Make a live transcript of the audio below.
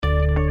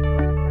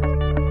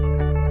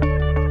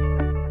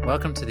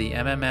Welcome to the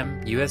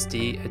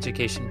MMMUSD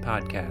Education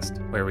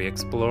Podcast, where we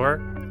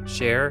explore,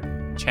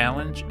 share,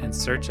 challenge, and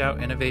search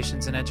out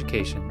innovations in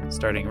education,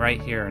 starting right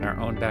here in our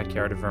own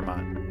backyard of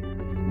Vermont.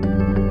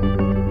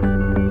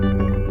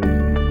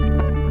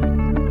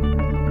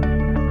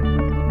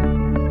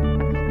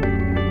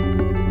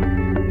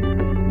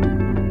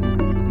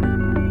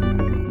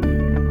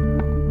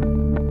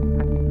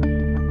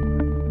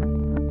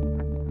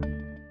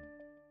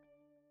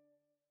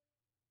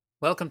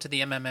 Welcome to the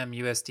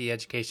MMMUSD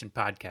Education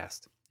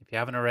Podcast. If you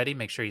haven't already,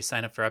 make sure you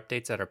sign up for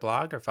updates at our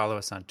blog or follow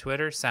us on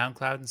Twitter,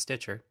 SoundCloud, and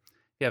Stitcher.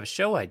 If you have a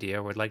show idea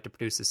or would like to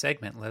produce a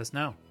segment, let us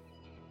know.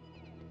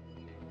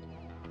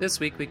 This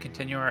week, we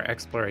continue our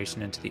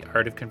exploration into the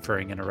Art of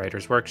Conferring in a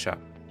Writer's Workshop.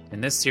 In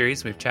this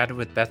series, we've chatted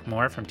with Beth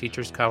Moore from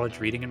Teachers College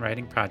Reading and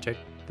Writing Project,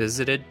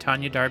 visited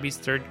Tanya Darby's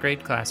third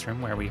grade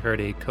classroom where we heard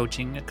a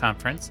coaching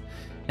conference,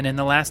 and in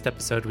the last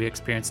episode, we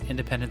experienced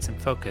independence and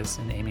focus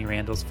in Amy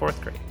Randall's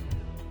fourth grade.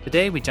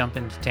 Today, we jump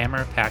into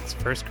Tamara Pack's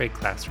first grade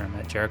classroom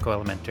at Jericho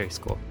Elementary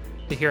School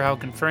to hear how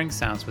conferring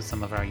sounds with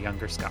some of our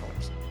younger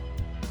scholars.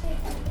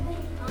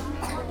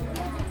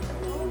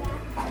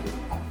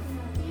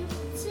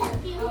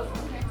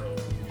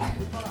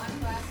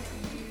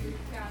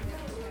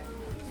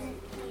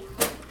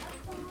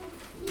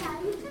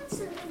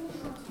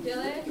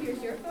 Dylan,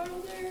 here's your folder.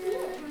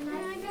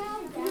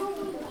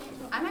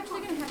 I'm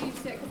actually going to have you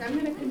sit because I'm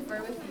going to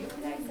confer with you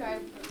today, so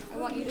I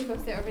want you to go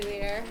sit over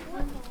there.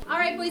 All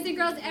right, boys and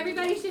girls,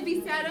 everybody should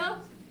be settled.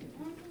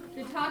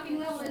 The talking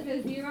level is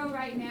a 0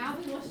 right now.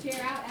 We will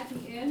share out at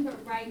the end,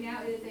 but right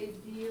now it is a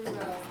 0.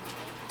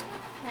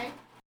 Okay?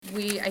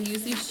 I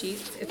use these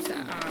sheets. It's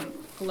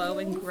Glow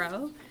and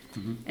Grow.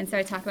 And so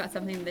I talk about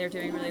something they're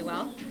doing really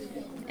well,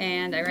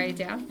 and I write it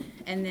down,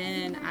 and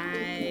then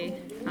I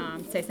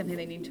say something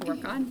they need to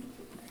work on.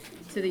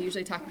 So they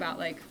usually talk about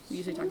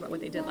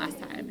what they did last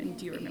time, and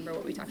do you remember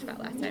what we talked about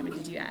last time, and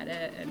did you add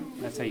it? And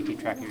That's how you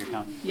keep track of your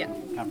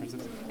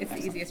conferences? It's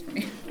the easiest for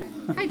me.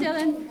 Hi,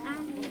 Dylan.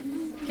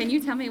 Hi. Can you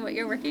tell me what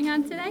you're working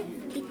on today?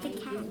 Pete the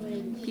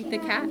cat. Pete the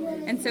cat?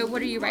 And so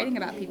what are you writing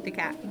about Pete the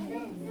cat?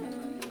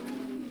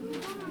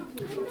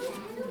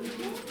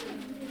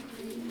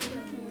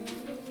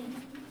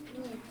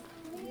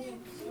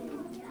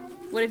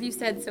 What have you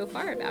said so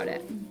far about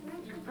it?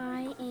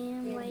 I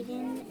am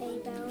writing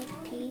about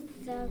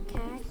Pete the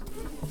cat.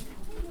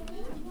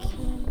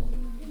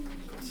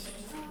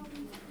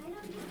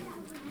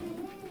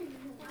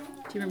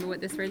 Do you remember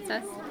what this word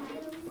says?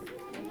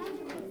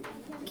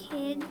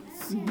 Kids.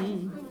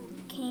 King.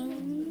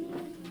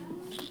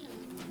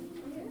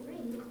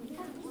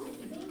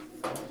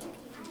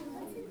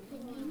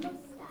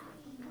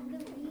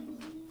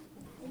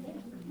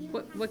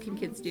 What can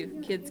kids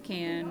do? Kids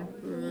can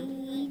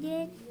Read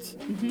it.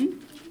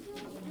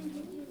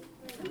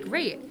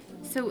 Great.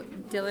 So,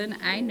 Dylan,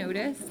 I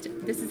noticed,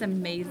 this is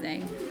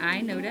amazing.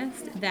 I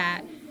noticed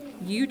that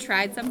you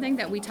tried something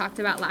that we talked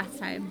about last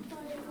time.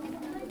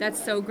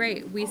 That's so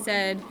great. We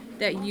said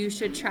that you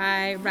should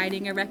try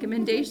writing a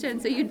recommendation,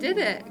 so you did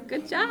it.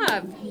 Good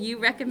job. You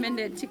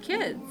recommended it to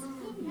kids.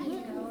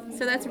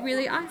 So that's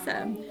really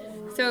awesome.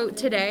 So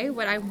today,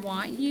 what I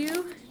want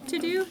you to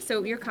do,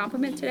 so your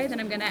compliment today that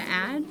I'm going to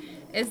add,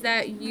 is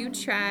that you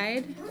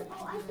tried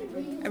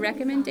a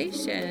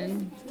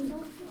recommendation.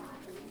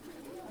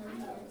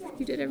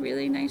 You did a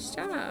really nice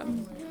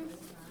job.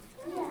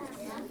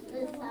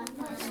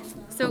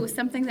 So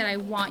something that I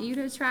want you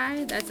to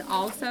try that's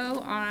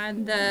also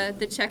on the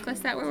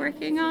checklist that we're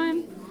working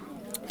on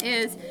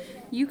is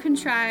you can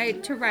try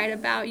to write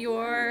about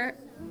your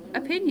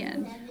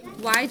opinion.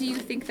 Why do you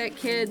think that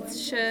kids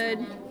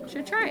should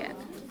try it?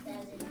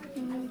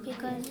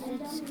 Because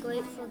it's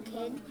great for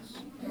kids.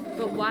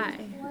 But why?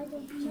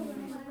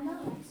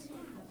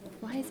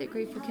 Why is it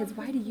great for kids?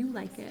 Why do you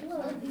like it?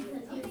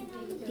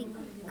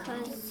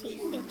 Because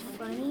it's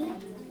funny.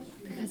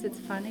 Because it's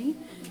funny?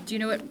 Do you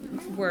know what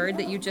word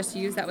that you just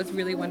used that was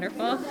really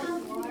wonderful?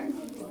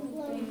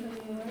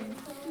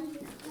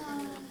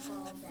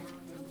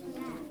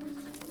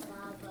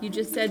 You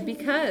just said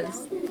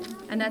because.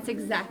 And that's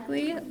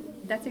exactly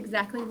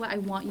what I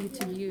want you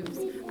to use.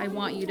 I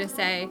want you to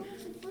say,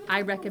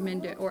 I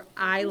recommend it, or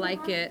I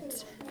like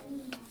it.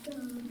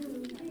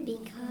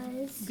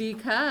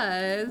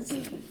 Because.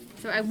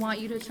 So I want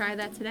you to try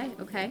that today,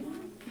 okay?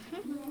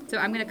 So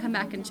I'm going to come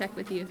back and check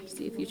with you to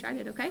see if you tried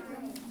it, okay?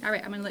 All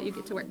right, I'm going to let you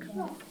get to work.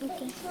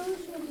 Okay.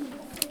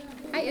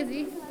 Hi,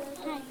 Izzy.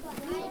 Hi.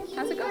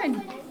 How's it going?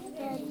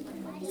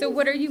 Good. So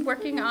what are you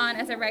working on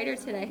as a writer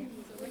today?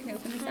 Can I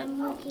open this up? I'm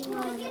working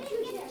on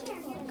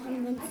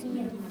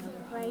convincing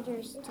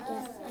writers to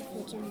get a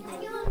pigeon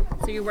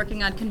book. So you're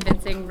working on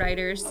convincing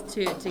writers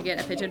to get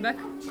a pigeon book?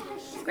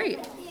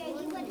 Great.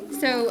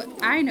 So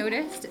I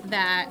noticed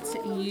that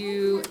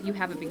you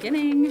have a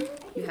beginning,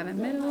 you have a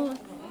middle,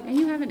 and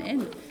you have an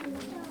end.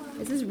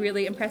 This is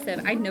really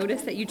impressive. I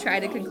noticed that you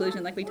tried a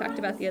conclusion like we talked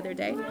about the other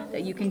day,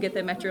 that you can get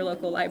them at your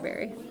local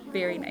library.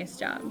 Very nice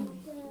job.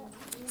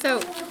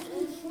 So,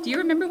 do you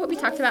remember what we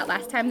talked about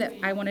last time that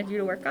I wanted you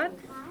to work on?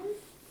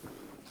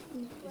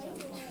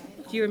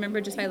 Do you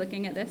remember just by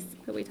looking at this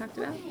that we talked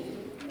about?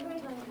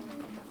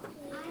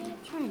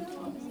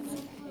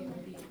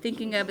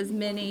 Thinking of as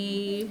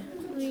many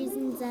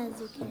reasons as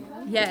you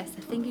can. Yes,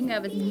 thinking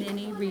of as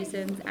many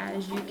reasons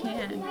as you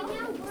can.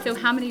 So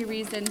how many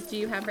reasons do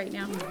you have right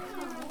now?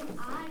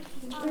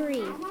 3.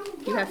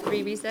 You have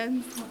 3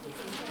 reasons?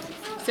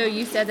 So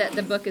you said that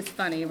the book is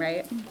funny,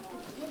 right?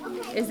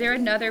 Is there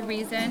another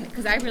reason?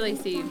 Because I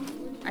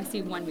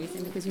see one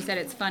reason because you said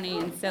it's funny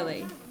and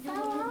silly.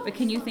 But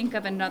can you think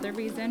of another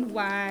reason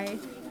why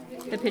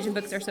the Pigeon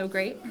books are so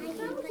great?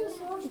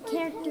 The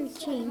character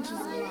changes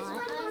a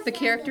lot. The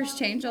characters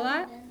change a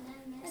lot?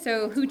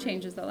 So who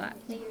changes a lot?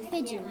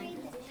 Pigeon.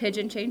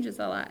 Pigeon changes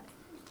a lot.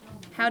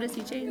 How does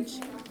he change?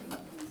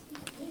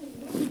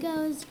 He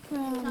goes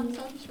from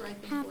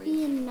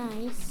happy and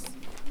nice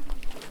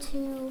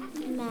to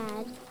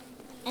mad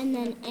and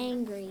then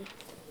angry.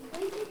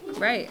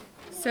 Right.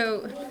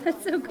 So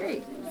that's so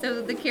great.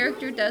 So the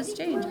character does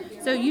change.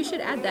 So you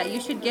should add that.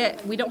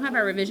 We don't have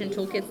our revision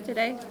toolkits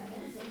today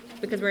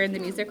because we're in the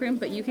music room,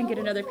 but you can get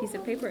another piece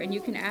of paper and you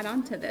can add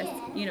on to this,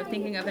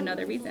 thinking of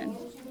another reason.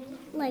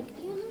 Like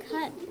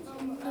cut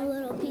a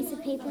little piece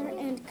of paper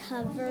and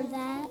cover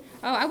that.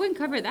 Oh, I wouldn't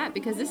cover that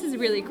because this is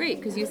really great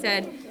because you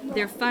said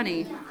they're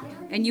funny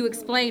and you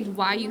explained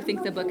why you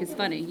think the book is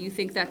funny. You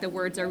think that the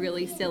words are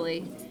really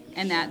silly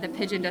and that the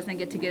pigeon doesn't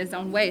get to get his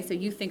own way, so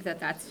you think that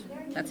that's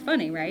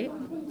funny, right?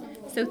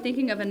 So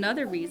thinking of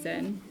another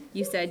reason,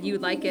 you said you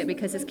like it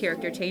because his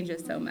character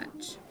changes so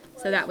much.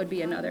 So that would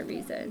be another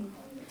reason.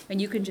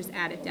 And you can just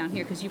add it down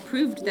here because you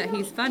proved that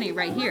he's funny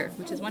right here,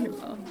 which is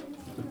wonderful.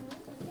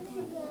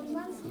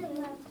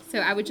 So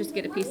I would just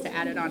get a piece to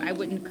add it on. I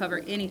wouldn't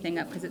cover anything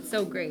up because it's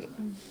so great.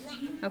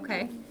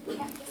 Okay?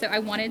 So I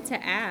wanted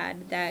to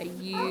add that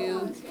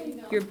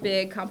your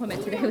big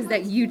compliment today was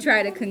that you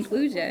tried a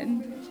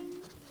conclusion.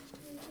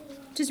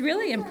 Which is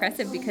really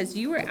impressive because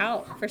you were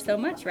out for so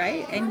much,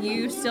 right? And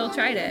you still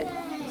tried it.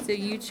 So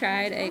you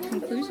tried a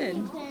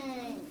conclusion.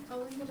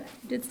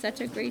 You did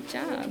such a great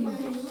job.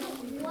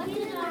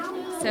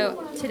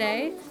 So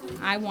today,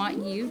 I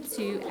want you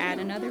to add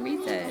another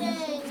reason.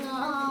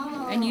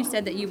 And you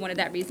said that you wanted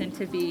that reason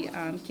to be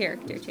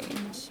character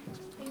change.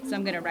 So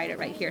I'm going to write it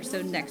right here.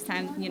 So next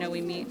time,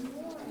 we meet,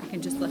 I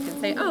can just look and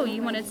say, oh,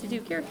 you wanted to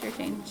do character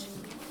change.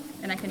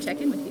 And I can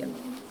check in with you.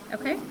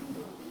 Okay?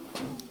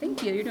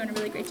 Thank you. You're doing a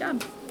really great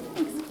job.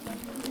 Thanks.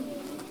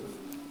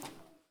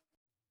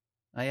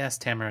 I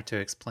asked Tamara to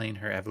explain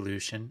her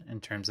evolution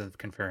in terms of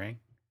conferring.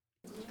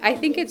 I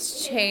think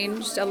it's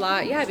changed a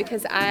lot,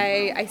 because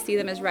I see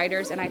them as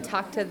writers and I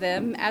talk to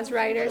them as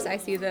writers. I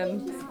see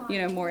them,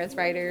 more as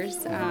writers.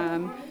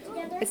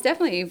 It's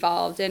definitely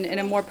evolved in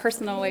a more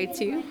personal way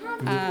too.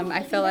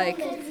 I feel like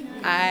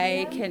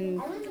I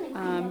can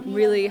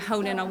really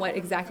hone in on what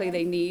exactly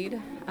they need.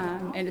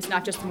 And it's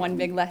not just one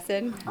big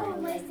lesson.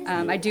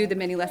 I do the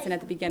mini lesson at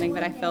the beginning,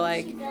 but I feel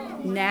like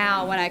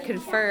now when I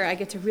confer, I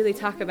get to really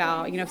talk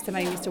about, if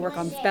somebody needs to work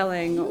on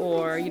spelling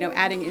or,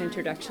 adding an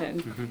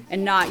introduction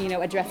and not,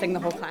 addressing the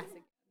whole class.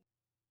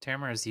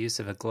 Tamara's use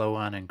of a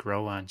glow-on and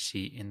grow-on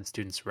sheet in the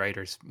students'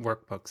 writers'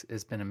 workbooks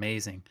has been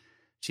amazing.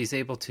 She's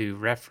able to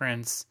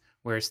reference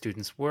where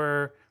students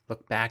were,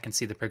 look back and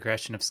see the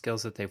progression of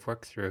skills that they've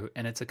worked through,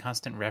 and it's a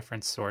constant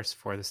reference source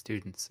for the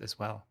students as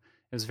well.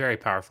 It was very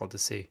powerful to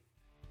see.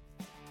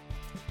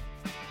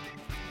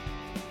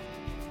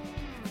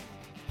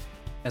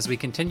 As we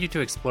continue to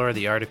explore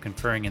the art of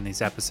conferring in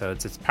these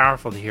episodes, it's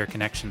powerful to hear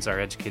connections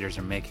our educators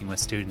are making with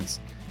students.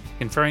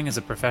 Conferring is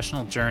a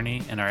professional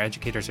journey, and our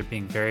educators are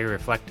being very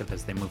reflective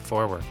as they move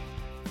forward.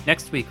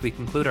 Next week, we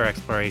conclude our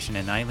exploration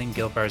in Eileen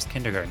Gilbar's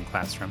kindergarten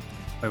classroom,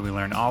 where we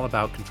learn all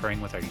about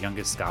conferring with our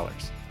youngest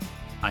scholars.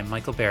 I'm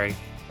Michael Berry.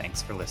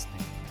 Thanks for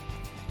listening.